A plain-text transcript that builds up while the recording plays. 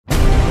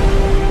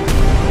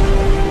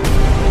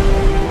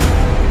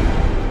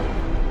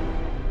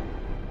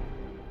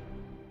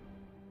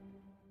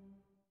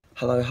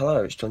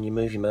Hello, it's John, your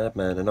movie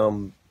madman, and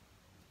I'm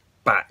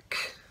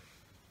back.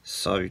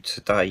 So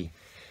today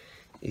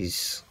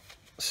is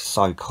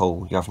so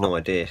cool. You have no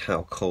idea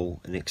how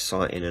cool and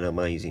exciting and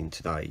amazing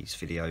today's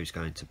video is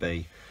going to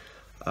be.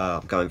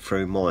 I'm going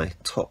through my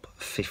top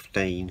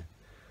 15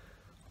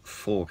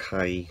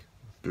 4K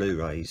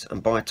Blu-rays,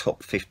 and by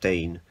top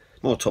 15,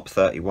 more top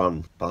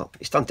 31, but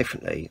it's done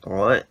differently,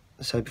 alright?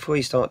 So before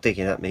you start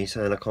digging at me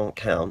saying I can't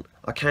count,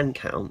 I can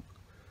count,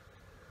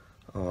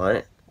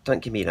 alright?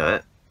 Don't give me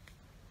that.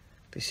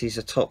 This is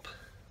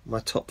my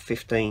top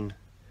 15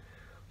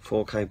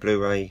 4K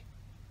Blu-ray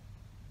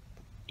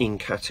in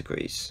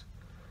categories.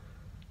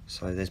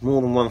 So there's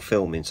more than one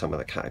film in some of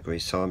the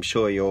categories, so I'm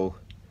sure you'll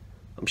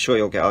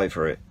get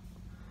over it.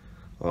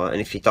 Alright,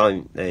 and if you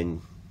don't,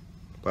 then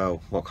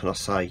well, what can I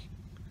say?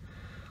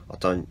 I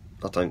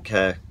don't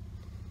care.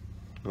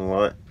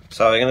 Alright.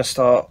 So we're gonna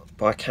start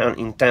by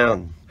counting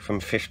down from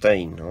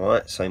 15,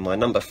 alright? So my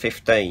number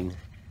 15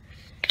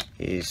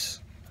 is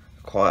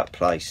Quiet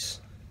Place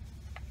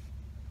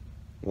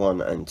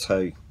 1 and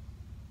 2.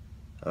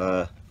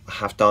 I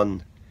have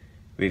done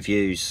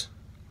reviews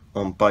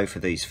on both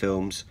of these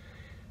films,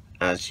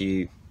 as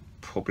you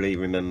probably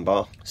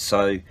remember,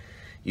 so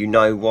you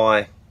know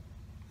why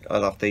I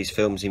love these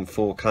films in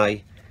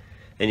 4K.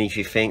 And if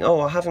you think, oh,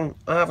 I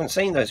haven't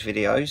seen those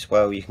videos,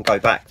 well, you can go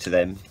back to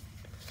them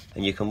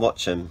and you can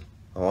watch them,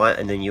 alright,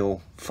 and then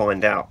you'll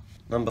find out.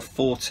 Number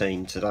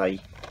 14 today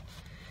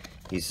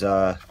is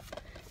The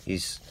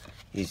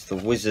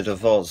Wizard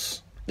of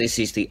Oz. This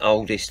is the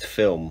oldest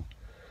film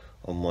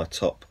on my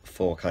top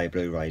 4K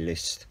Blu-ray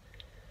list,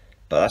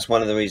 but that's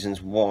one of the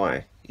reasons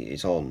why it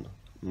is on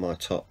my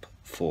top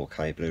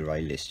 4K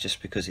Blu-ray list,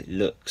 just because it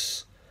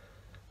looks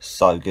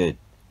so good.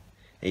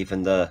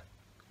 Even the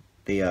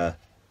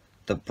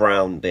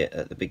brown bit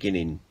at the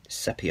beginning,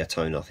 sepia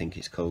tone I think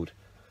it's called,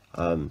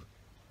 that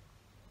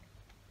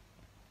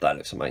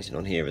looks amazing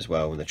on here as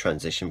well, and the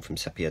transition from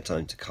sepia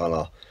tone to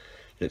colour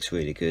looks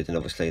really good, and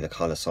obviously the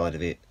colour side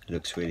of it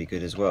looks really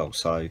good as well.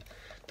 So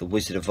The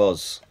Wizard of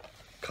Oz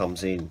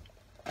comes in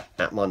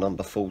at my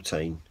number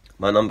 14.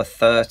 My number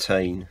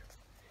 13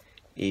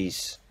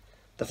 is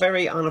the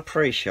very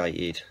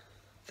unappreciated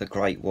The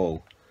Great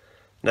Wall.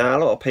 Now, a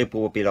lot of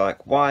people will be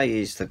like, why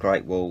is The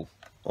Great Wall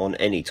on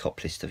any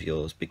top list of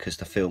yours? Because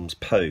the film's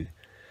poo.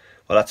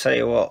 Well, I tell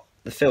you what,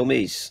 the film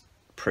is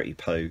pretty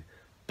poo,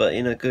 but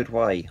in a good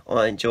way.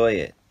 I enjoy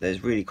it.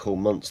 There's really cool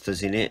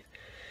monsters in it.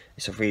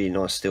 It's a really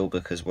nice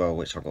steelbook as well,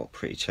 which I got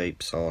pretty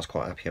cheap, so I was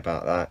quite happy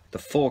about that. The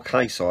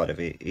 4K side of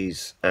it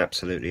is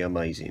absolutely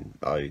amazing,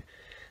 though.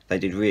 They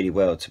did really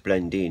well to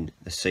blend in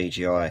the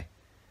CGI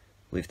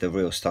with the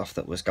real stuff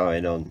that was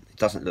going on. It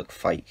doesn't look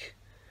fake.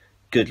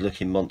 Good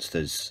looking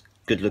monsters,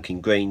 good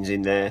looking greens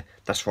in there.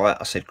 That's right,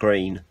 I said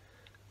green,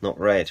 not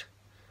red.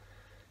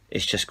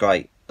 It's just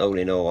great. All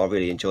in all, I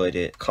really enjoyed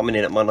it. Coming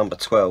in at my number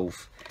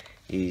 12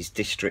 is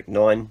District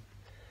 9.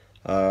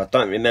 I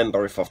don't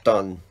remember if I've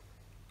done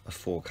a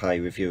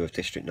 4K review of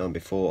District 9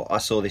 before. I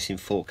saw this in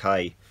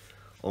 4K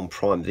on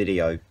Prime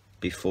Video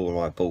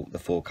before I bought the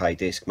 4K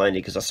disc, mainly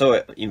because I saw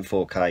it in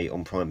 4K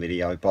on Prime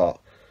Video, but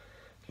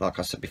like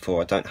I said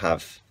before, I don't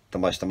have the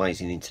most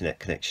amazing internet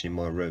connection in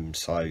my room,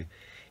 so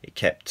it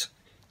kept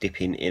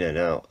dipping in and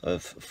out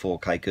of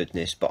 4K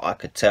goodness. But I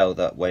could tell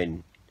that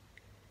when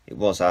it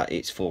was at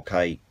its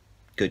 4K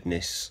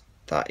goodness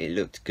that it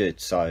looked good,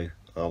 so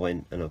I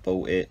went and I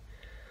bought it,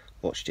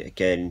 watched it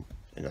again,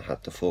 and I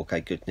had the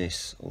 4K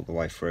goodness all the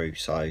way through.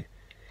 So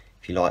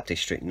if you like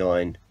District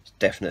 9, it's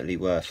definitely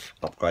worth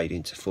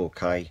upgrading to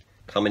 4K.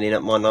 Coming in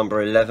at my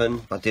number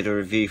 11, I did a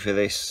review for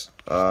this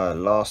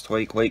last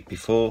week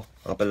before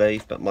I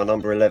believe, but my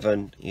number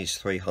 11 is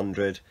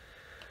 300.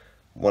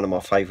 One of my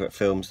favourite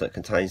films that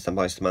contains the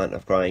most amount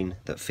of grain,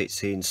 that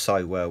fits in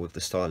so well with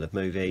the style of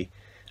movie,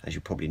 as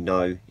you probably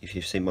know if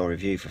you've seen my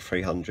review for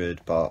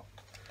 300, but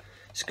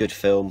it's a good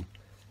film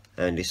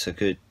and it's a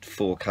good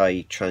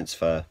 4K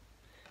transfer,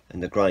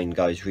 and the grain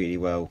goes really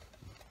well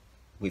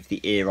with the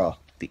era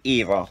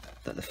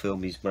that the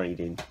film is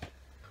made in.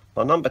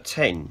 My number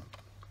 10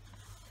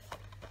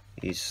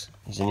 is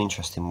an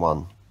interesting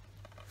one,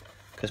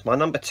 because my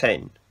number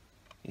 10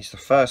 is the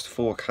first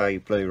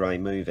 4K Blu-ray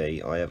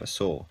movie I ever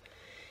saw.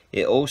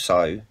 It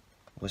also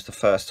was the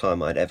first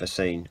time I'd ever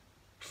seen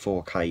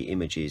 4K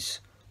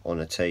images on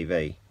a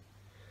TV.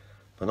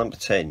 My number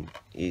 10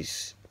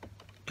 is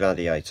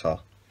Gladiator.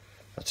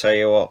 I tell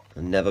you what,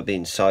 I've never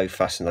been so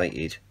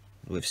fascinated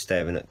with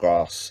staring at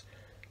grass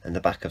and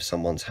the back of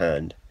someone's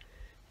hand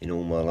in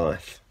all my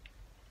life.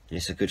 And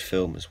it's a good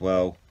film as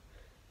well.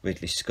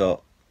 Ridley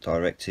Scott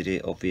directed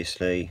it,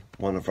 obviously.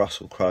 One of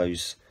Russell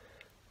Crowe's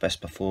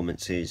best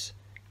performances.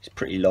 It's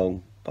pretty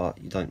long,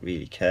 but you don't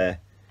really care.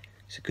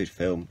 It's a good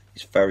film.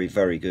 It's very,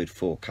 very good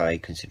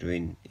 4K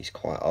considering it's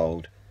quite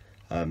old.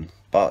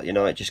 But you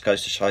know, it just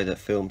goes to show that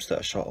films that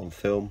are shot on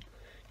film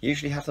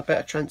usually have the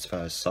better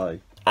transfers. So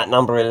at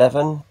number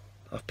 11,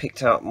 I've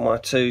picked out my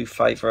two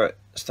favourite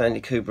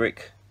Stanley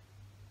Kubrick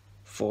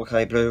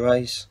 4K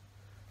Blu-rays,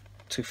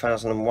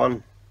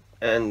 2001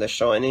 and The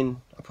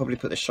Shining. I'll probably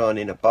put The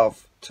Shining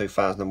above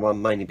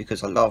 2001, mainly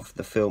because I love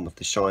the film of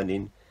The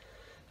Shining,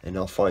 and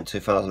I find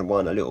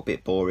 2001 a little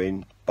bit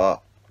boring.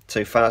 But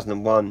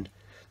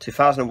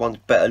 2001's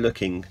better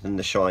looking than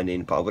The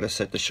Shining, but I would have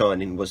said The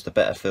Shining was the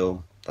better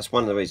film. That's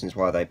one of the reasons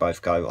why they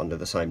both go under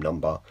the same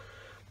number.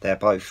 They're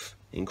both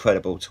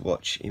incredible to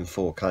watch in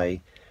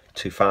 4K.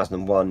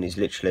 2001 is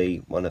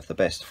literally one of the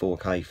best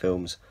 4K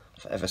films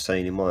I've ever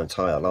seen in my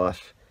entire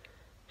life,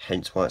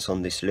 hence why it's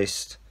on this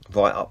list.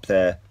 Right up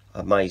there,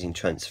 amazing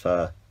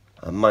transfer,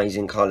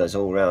 amazing colours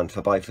all round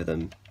for both of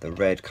them. The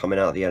red coming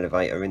out of the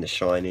elevator in The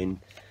Shining,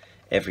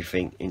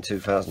 everything in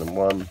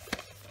 2001.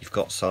 You've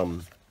got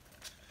some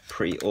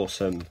pretty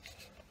awesome,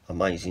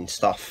 amazing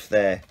stuff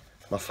there.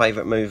 My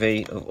favourite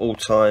movie of all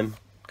time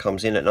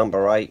comes in at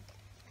number 8,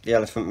 The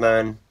Elephant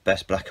Man.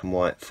 Best black and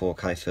white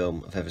 4K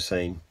film I've ever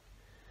seen,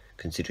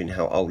 considering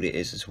how old it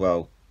is as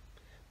well.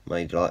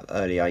 Made like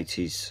early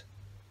 80s,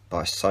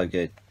 but it's so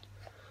good.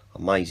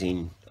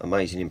 Amazing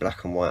in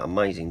black and white,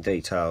 amazing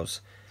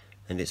details,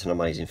 and it's an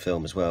amazing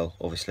film as well,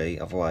 obviously,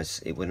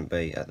 otherwise it wouldn't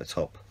be at the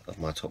top of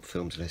my top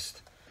films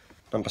list.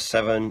 Number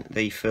 7,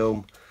 the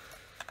film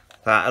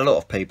that a lot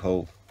of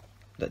people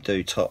that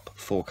do top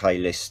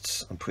 4K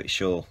lists, I'm pretty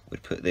sure,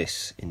 would put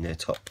this in their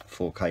top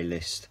 4K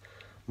list.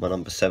 My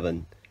number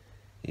 7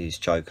 is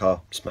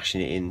Joker,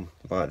 smashing it in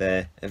right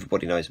there.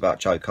 Everybody knows about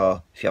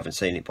Joker. If you haven't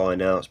seen it by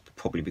now, it's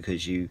probably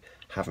because you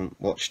haven't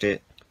watched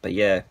it. But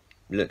yeah,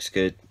 it looks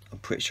good. I'm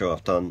pretty sure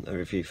I've done a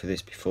review for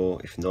this before.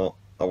 If not,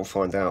 I will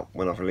find out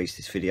when I've released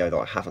this video that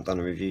I haven't done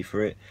a review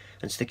for it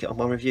and stick it on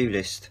my review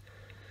list.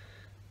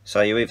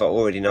 So you either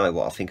already know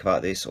what I think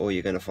about this, or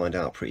you're going to find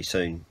out pretty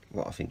soon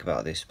what I think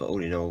about this. But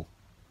all in all,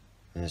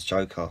 there's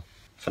Joker.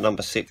 For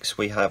number 6,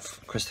 we have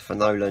Christopher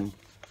Nolan.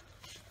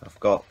 I've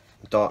got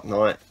Dark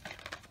Knight,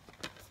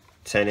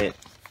 Tenet,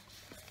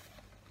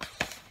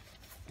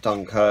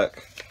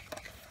 Dunkirk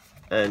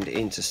and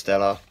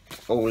Interstellar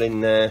all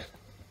in there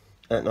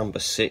at number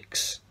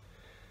 6.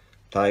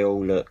 They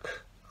all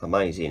look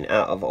amazing.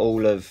 Out of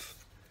all of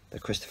the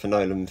Christopher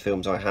Nolan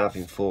films I have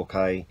in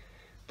 4K,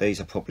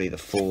 these are probably the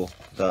 4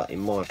 that, in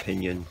my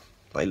opinion,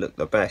 they look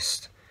the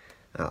best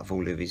out of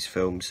all of his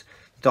films.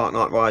 Dark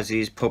Knight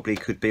Rises probably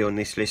could be on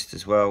this list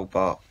as well,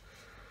 but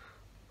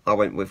I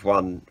went with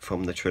one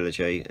from the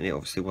trilogy, and it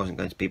obviously wasn't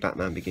going to be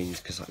Batman Begins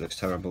because that looks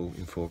terrible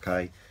in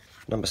 4K.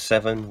 Number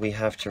 7, we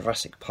have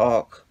Jurassic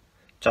Park.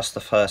 Just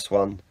the first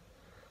one,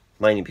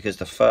 mainly because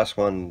the first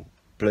one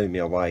blew me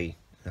away.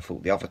 I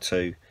thought the other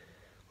 2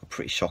 were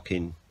pretty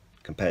shocking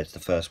compared to the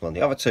first one.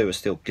 The other 2 are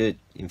still good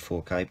in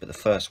 4K, but the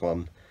first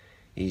one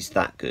is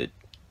that good.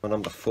 My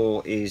number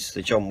 4 is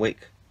the John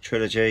Wick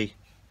trilogy.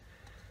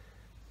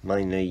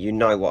 Mainly, you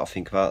know what I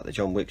think about the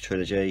John Wick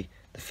trilogy,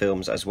 the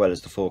films as well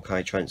as the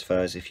 4K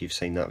transfers if you've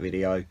seen that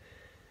video.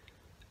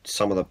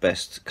 Some of the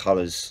best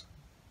colours.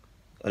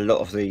 A lot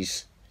of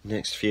these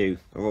next few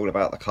are all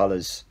about the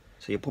colours,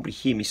 so you'll probably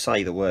hear me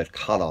say the word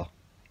colour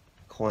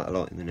quite a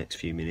lot in the next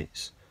few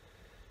minutes.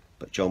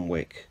 But John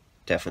Wick,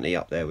 definitely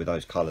up there with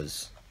those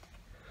colours.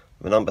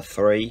 My number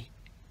 3,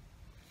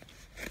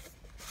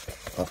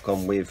 I've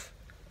gone with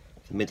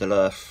the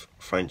Middle-earth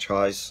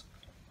franchise.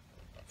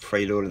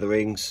 3 Lord of the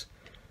Rings,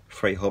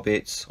 3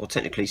 Hobbits, or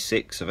technically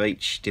 6 of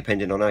each,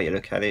 depending on how you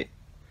look at it.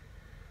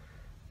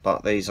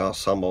 But these are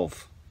some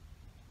of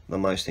the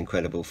most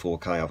incredible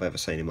 4K I've ever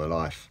seen in my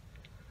life.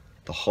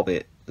 The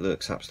Hobbit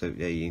looks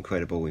absolutely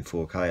incredible in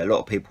 4K. A lot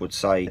of people would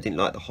say they didn't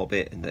like The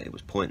Hobbit and that it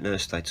was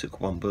pointless. They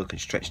took one book and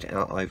stretched it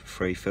out over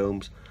 3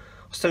 films.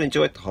 I still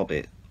enjoyed The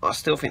Hobbit. I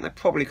still think they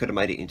probably could have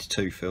made it into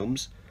 2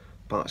 films,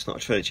 but it's not a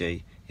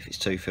trilogy if it's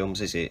 2 films,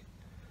 is it?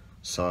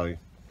 So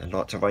they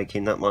like to rake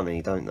in that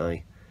money, don't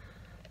they?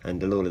 And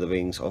the Lord of the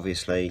Rings,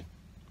 obviously,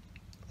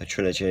 a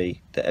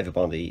trilogy that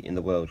everybody in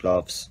the world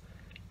loves,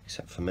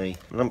 except for me.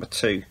 Number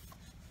 2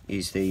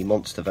 is the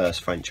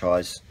Monsterverse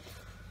franchise.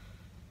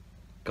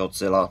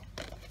 Godzilla,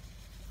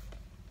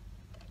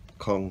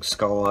 Kong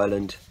Skull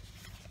Island,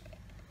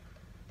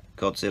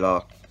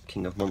 Godzilla,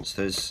 King of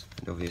Monsters,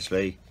 and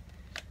obviously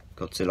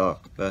Godzilla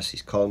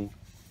versus Kong.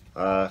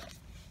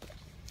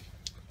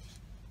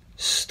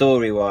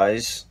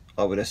 Story-wise,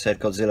 I would have said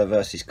Godzilla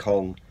versus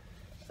Kong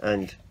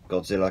and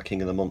Godzilla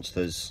King of the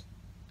Monsters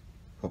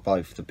were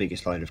both the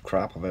biggest load of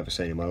crap I've ever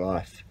seen in my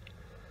life.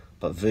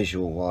 But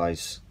visual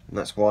wise, and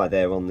that's why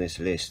they're on this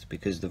list,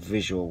 because the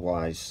visual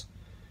wise,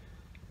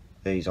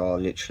 these are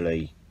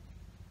literally,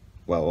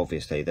 well,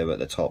 obviously they're at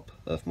the top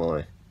of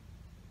my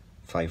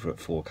favourite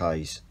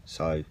 4Ks.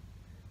 So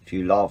if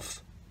you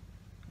love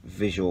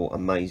visual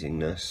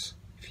amazingness,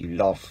 if you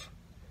love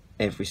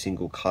every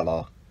single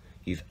colour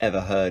you've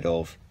ever heard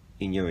of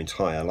in your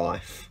entire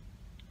life,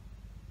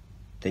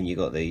 then you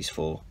got these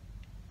 4.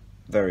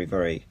 Very,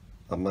 very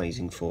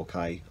amazing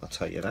 4K, I'll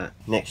tell you that.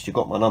 Next you've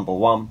got my number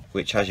 1,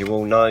 which, as you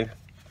all know,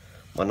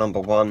 my number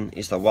 1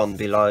 is the one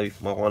below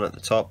my one at the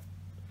top.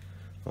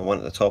 My one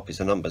at the top is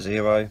the number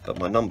 0, but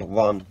my number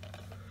 1,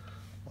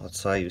 I'd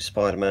say, was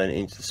Spider-Man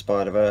Into the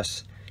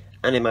Spider-Verse,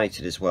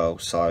 animated as well,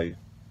 so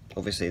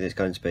obviously there's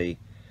going to be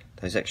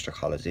those extra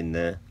colours in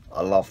there.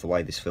 I love the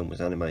way this film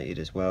was animated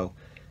as well,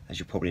 as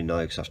you probably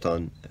know, because I've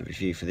done a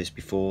review for this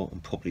before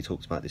and probably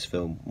talked about this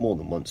film more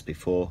than once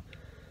before,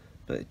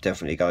 but it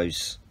definitely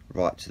goes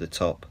right to the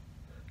top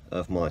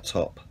of my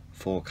top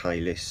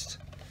 4K list.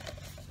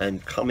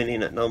 And coming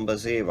in at number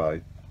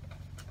 0,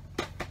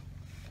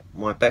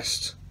 my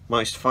best,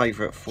 most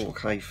favourite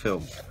 4K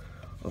film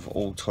of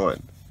all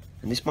time.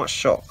 And this might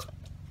shock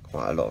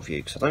quite a lot of you,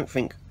 because I don't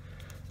think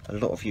a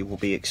lot of you will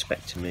be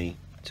expecting me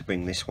to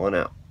bring this one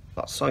out.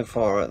 But so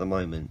far at the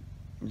moment,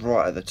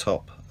 right at the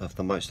top of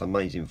the most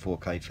amazing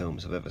 4K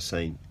films I've ever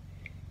seen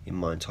in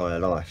my entire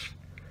life,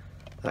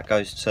 that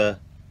goes to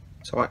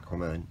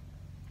Aquaman.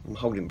 I'm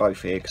holding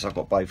both here because I've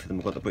got both of them.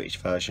 I've got the British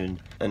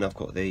version and I've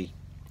got the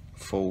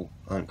full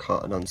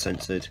uncut and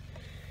uncensored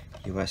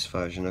US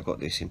version. I got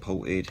this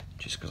imported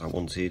just because I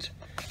wanted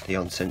the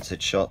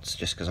uncensored shots,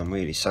 just because I'm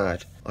really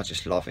sad. I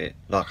just love it.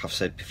 Like I've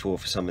said before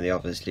for some of the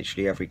others,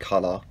 literally every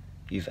colour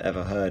you've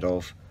ever heard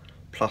of,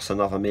 plus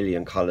another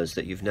million colours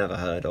that you've never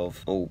heard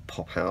of, all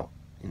pop out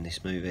in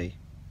this movie.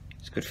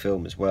 It's a good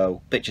film as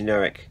well. Bit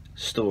generic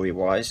story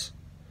wise,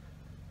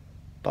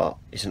 but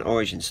it's an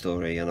origin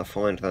story, and I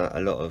find that a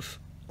lot of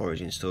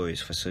origin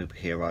stories for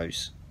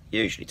superheroes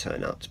usually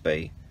turn out to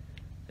be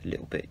a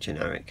little bit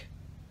generic.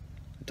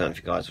 I don't know if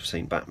you guys have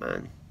seen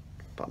Batman,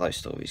 but those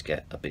stories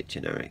get a bit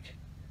generic.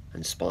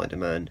 And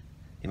Spider-Man,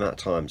 the amount of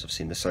times I've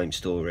seen the same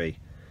story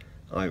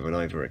over and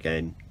over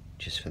again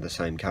just for the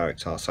same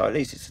character. So at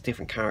least it's a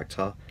different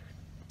character.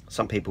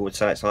 Some people would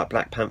say it's like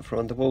Black Panther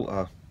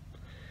underwater,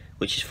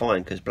 which is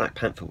fine because Black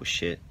Panther was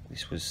shit.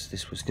 This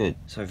was good.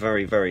 So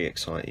very, very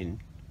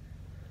exciting,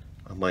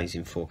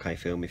 amazing 4K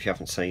film. If you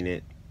haven't seen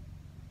it,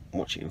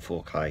 watch it in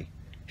 4K.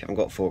 If you haven't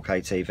got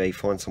 4K TV,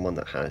 find someone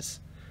that has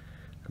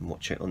and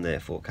watch it on their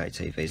 4K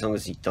TV. As long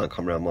as you don't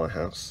come around my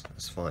house,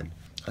 that's fine.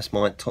 That's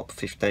my top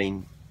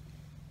 15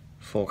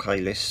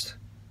 4K list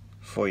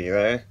for you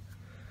there.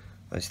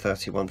 Those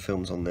 31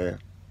 films on there,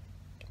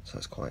 so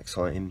that's quite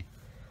exciting.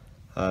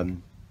 But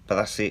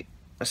that's it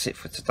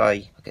for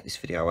today. I'll get this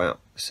video out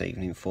this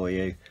evening for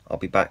you. I'll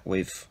be back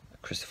with a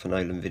Christopher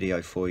Nolan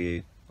video for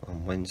you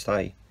on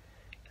Wednesday,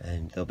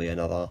 and there'll be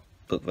another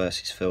book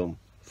versus film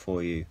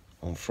for you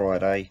on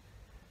Friday.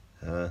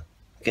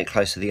 Getting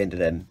close to the end of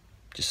them,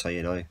 just so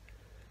you know,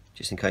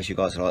 just in case you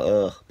guys are like,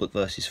 ugh, book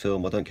versus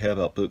film, I don't care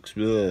about books.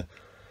 Ugh.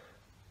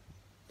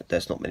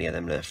 There's not many of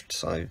them left,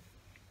 so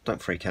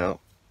don't freak out.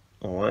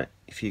 Alright,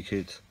 if you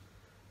could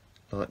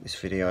like this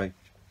video,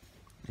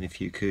 and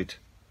if you could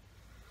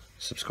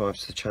subscribe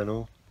to the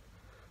channel,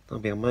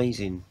 that'd be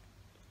amazing.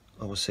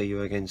 I will see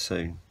you again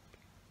soon.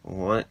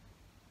 Alright,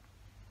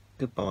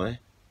 goodbye.